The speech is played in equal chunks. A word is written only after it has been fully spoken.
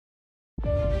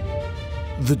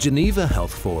The Geneva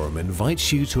Health Forum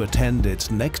invites you to attend its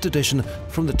next edition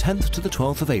from the 10th to the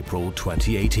 12th of April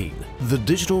 2018. The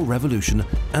Digital Revolution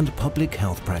and Public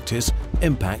Health Practice,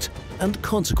 Impact and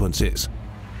Consequences.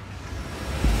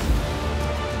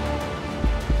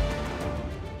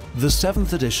 The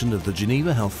 7th edition of the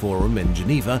Geneva Health Forum in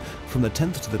Geneva from the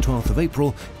 10th to the 12th of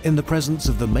April in the presence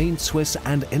of the main Swiss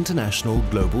and international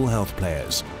global health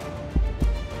players.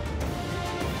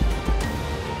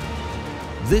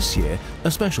 This year,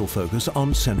 a special focus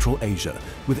on Central Asia,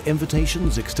 with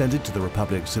invitations extended to the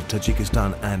republics of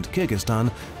Tajikistan and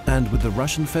Kyrgyzstan, and with the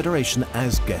Russian Federation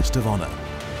as guest of honor.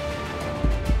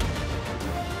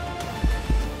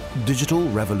 Digital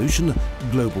revolution,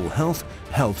 global health,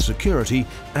 health security,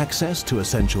 access to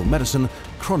essential medicine,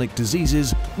 chronic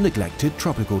diseases, neglected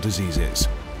tropical diseases.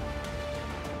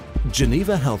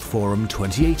 Geneva Health Forum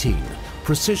 2018,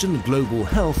 Precision Global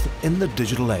Health in the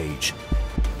Digital Age.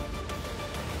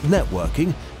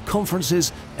 Networking,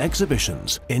 conferences,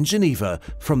 exhibitions in Geneva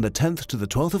from the 10th to the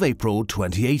 12th of April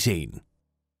 2018.